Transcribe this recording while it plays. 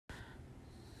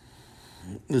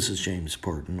This is James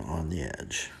Porton on the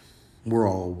Edge. We're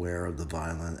all aware of the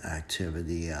violent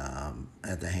activity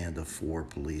at the hand of 4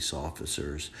 police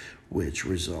officers, which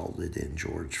resulted in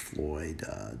George Floyd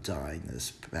dying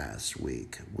this past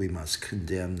week. We must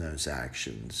condemn those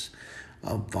actions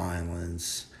of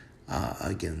violence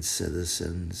against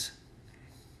citizens.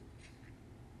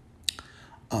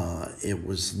 It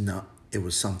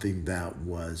was something that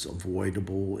was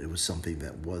avoidable. It was something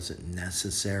that wasn't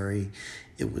necessary.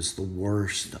 It was the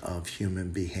worst of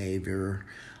human behavior.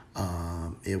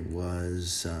 It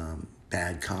was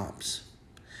bad cops.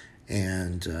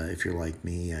 And if you're like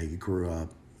me, you grew up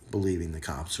believing the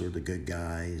cops were the good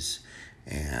guys.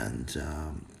 And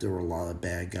there were a lot of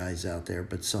bad guys out there.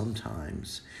 But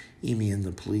sometimes, even in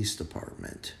the police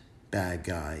department, bad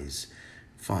guys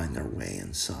find their way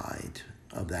inside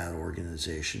of that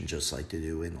organization, just like they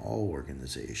do in all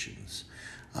organizations.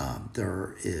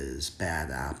 There is bad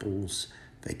apples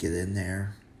that get in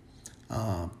there,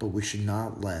 but we should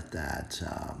not let that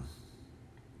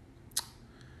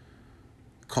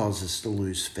cause us to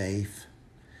lose faith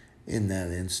in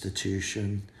that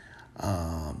institution.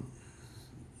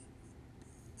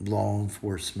 Law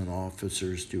enforcement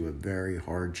officers do a very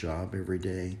hard job every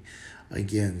day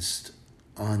against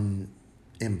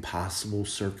impossible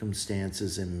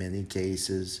circumstances, in many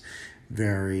cases,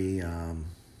 very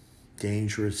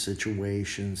dangerous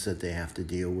situations that they have to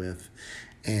deal with.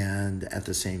 And at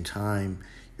the same time,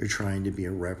 you're trying to be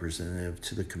a representative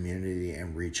to the community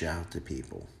and reach out to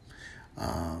people.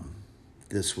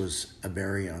 This was a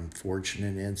very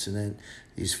unfortunate incident.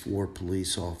 These 4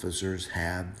 police officers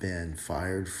have been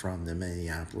fired from the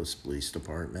Minneapolis Police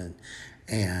Department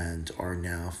and are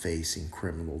now facing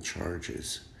criminal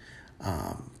charges.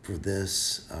 For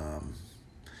this,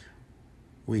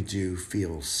 we do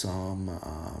feel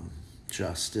some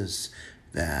justice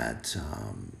that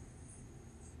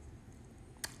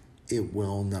it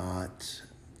will not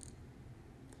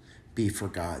be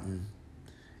forgotten.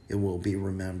 It will be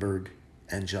remembered,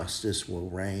 and justice will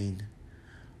reign.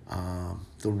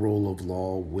 The rule of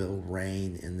law will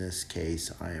reign in this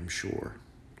case, I am sure.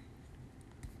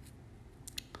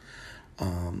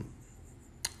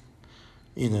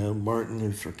 Martin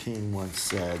Luther King once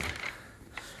said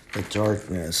that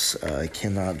darkness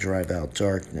cannot drive out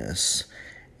darkness,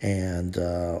 and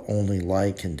only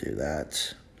light can do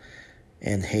that.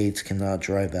 And hate cannot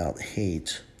drive out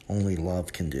hate, only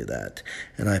love can do that.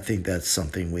 And I think that's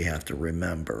something we have to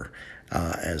remember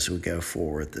as we go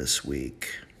forward this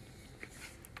week.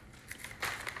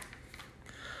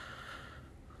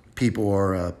 People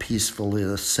are peacefully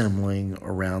assembling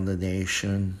around the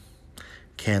nation.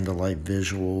 Candlelight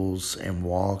visuals and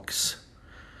walks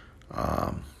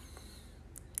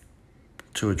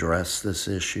to address this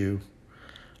issue,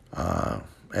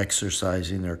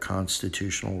 exercising their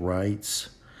constitutional rights,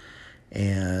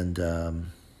 and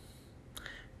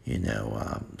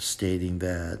stating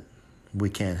that we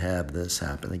can't have this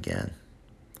happen again.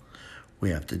 We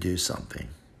have to do something,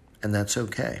 and that's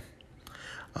okay.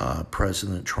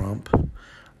 President Trump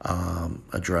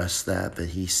addressed that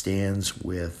he stands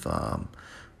with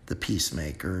the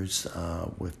peacemakers,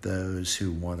 with those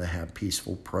who want to have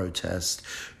peaceful protests,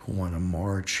 who want to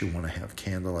march, who want to have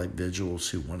candlelight vigils,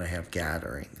 who want to have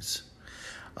gatherings.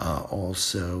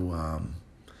 Also,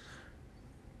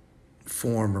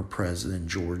 former President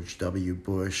George W.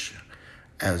 Bush,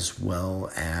 as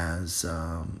well as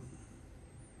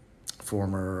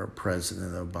former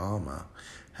President Obama,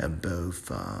 have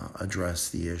both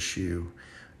addressed the issue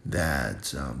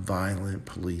that violent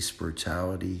police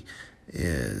brutality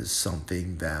is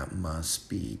something that must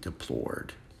be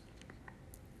deplored.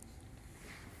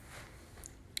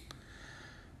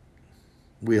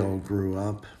 We all grew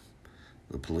up.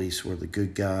 The police were the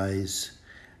good guys,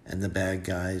 and the bad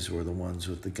guys were the ones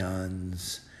with the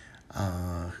guns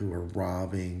who were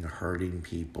robbing, hurting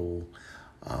people.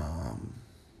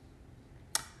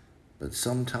 But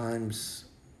sometimes,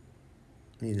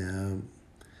 the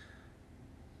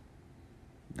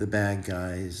bad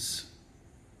guys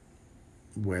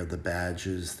wear the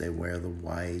badges, they wear the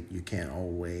white. You can't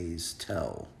always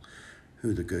tell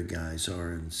who the good guys are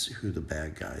and who the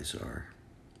bad guys are.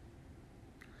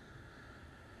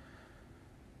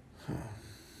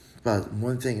 But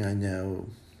one thing I know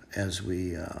as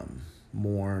we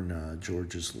mourn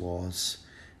George's loss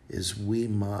is we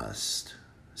must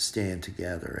stand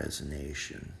together as a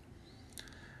nation.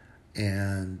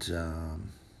 And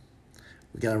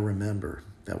we got to remember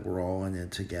that we're all in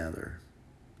it together.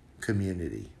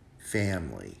 Community,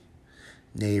 family,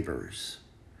 neighbors.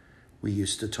 We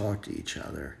used to talk to each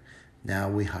other. Now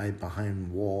we hide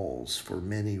behind walls for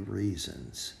many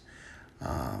reasons.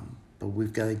 But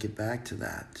we've got to get back to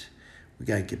that. We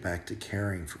got to get back to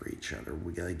caring for each other.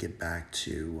 We got to get back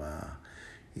to,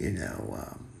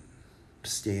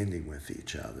 standing with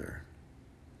each other.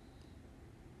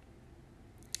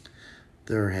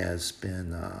 There has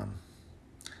been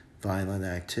violent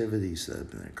activities that have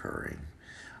been occurring.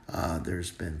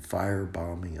 There's been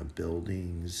firebombing of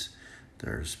buildings.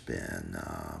 There's been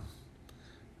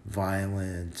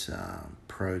violent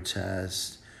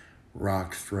protests,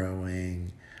 rock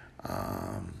throwing,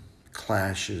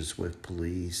 clashes with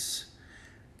police,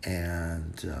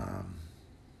 and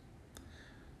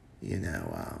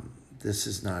this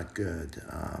is not good.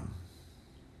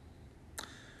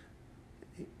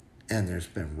 And there's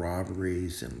been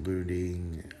robberies and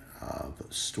looting of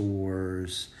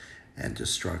stores and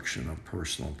destruction of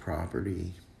personal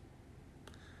property.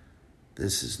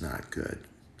 This is not good.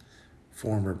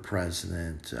 Former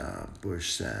President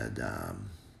Bush said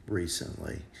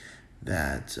recently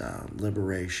that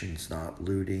liberation's not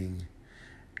looting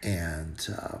and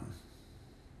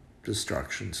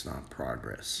destruction's not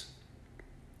progress.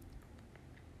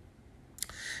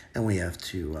 And we have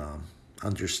to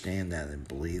understand that and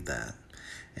believe that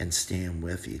and stand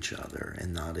with each other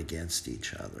and not against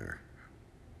each other.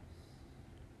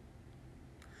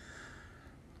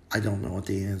 I don't know what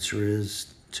the answer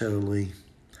is totally.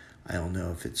 I don't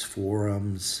know if it's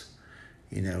forums,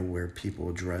 where people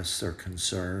address their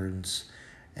concerns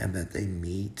and that they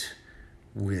meet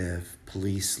with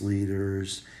police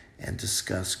leaders and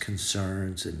discuss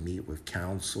concerns and meet with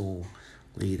council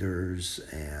leaders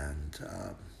and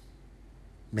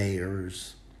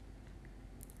mayors.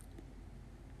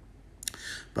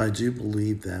 But I do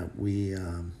believe that we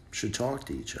should talk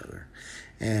to each other.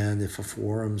 And if a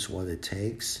forum's what it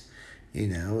takes,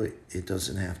 it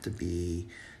doesn't have to be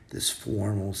this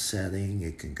formal setting.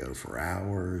 It can go for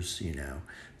hours,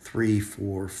 3,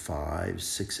 4, 5,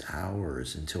 6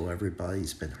 hours until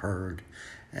everybody's been heard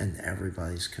and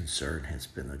everybody's concern has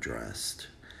been addressed.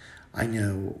 I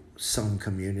know some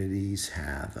communities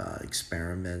have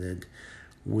experimented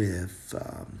with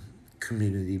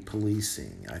community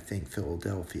policing. I think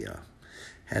Philadelphia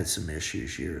had some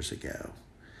issues years ago,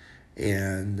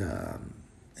 and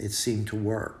it seemed to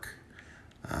work.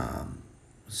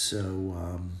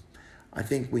 So I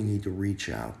think we need to reach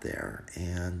out there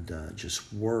and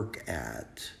just work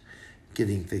at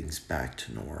getting things back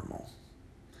to normal.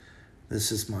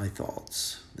 This is my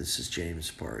thoughts. This is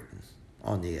James Barton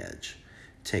on the Edge.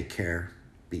 Take care.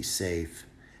 Be safe.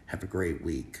 Have a great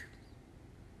week.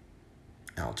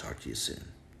 I'll talk to you soon.